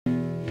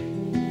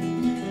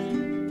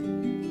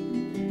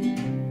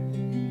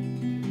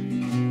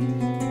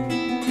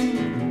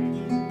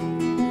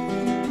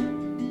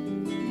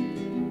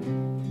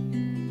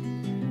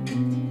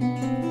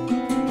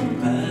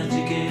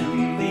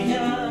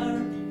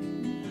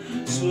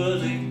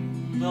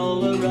swirling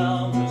all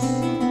around us.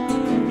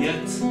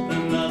 Yet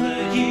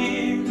another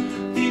year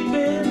deep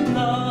in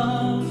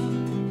love.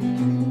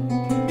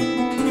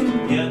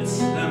 Yet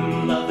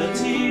another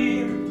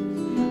tear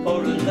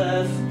or a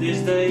laugh this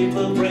day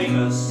will bring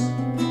us.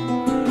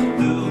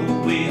 Do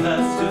we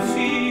have to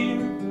fear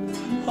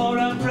or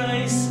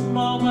embrace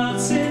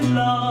moments in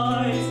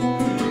life?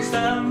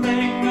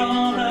 Standing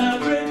on a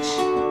bridge,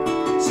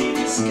 see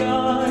the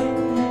sky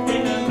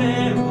in a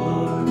mirror.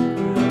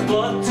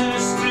 Water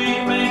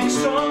streaming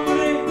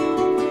strongly,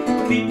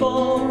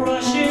 people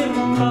rushing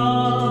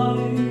by.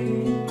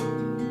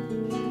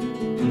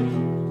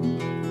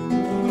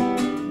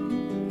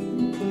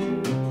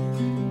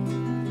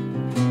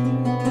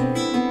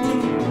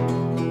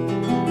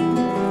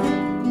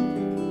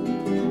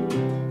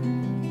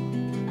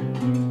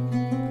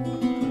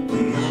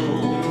 The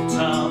whole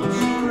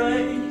town's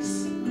race,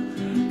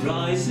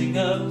 rising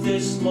up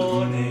this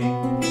morning,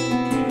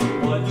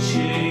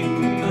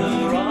 watching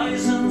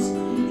horizons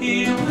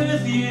here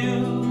with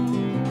you.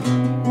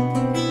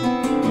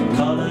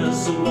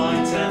 Colors of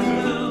white and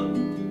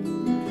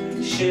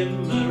blue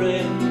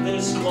shimmering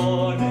this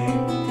morning,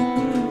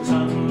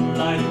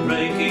 sunlight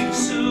breaking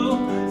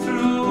soon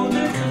through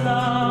the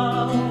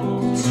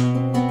clouds.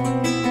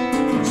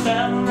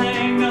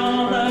 Standing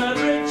on a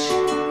bridge,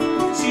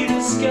 see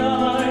the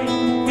sky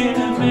in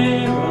a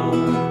mirror.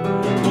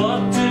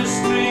 Water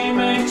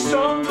streaming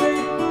strongly,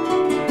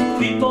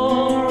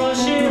 people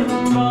rushing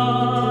by.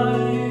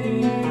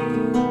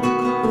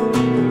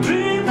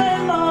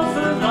 Dreaming of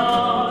a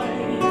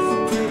life,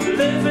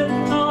 living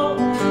all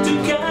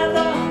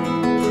together,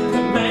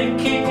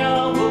 making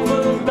our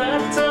world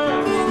better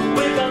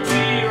without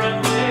fear and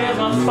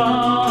without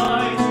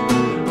fight.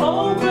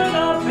 Open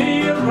up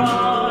your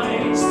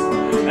eyes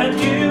and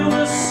you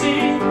will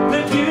see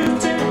the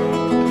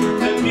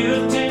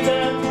beauty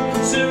that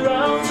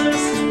surrounds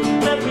us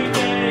every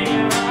day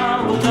in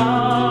our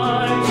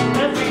lives,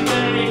 every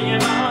day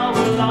in our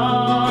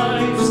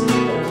lives.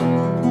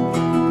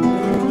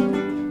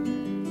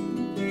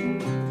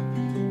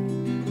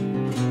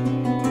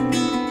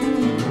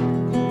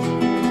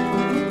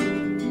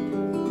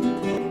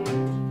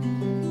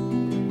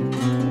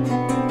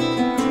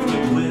 The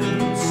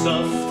winds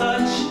of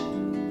touch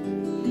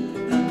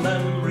and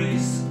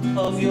memories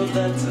of your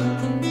letter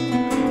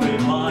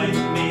remind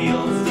me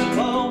of the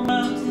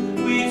moment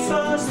we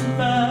first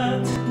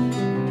met.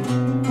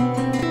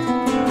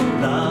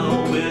 Now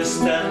we're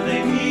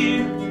standing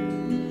here,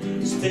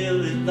 still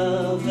in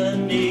love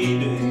and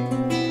needed.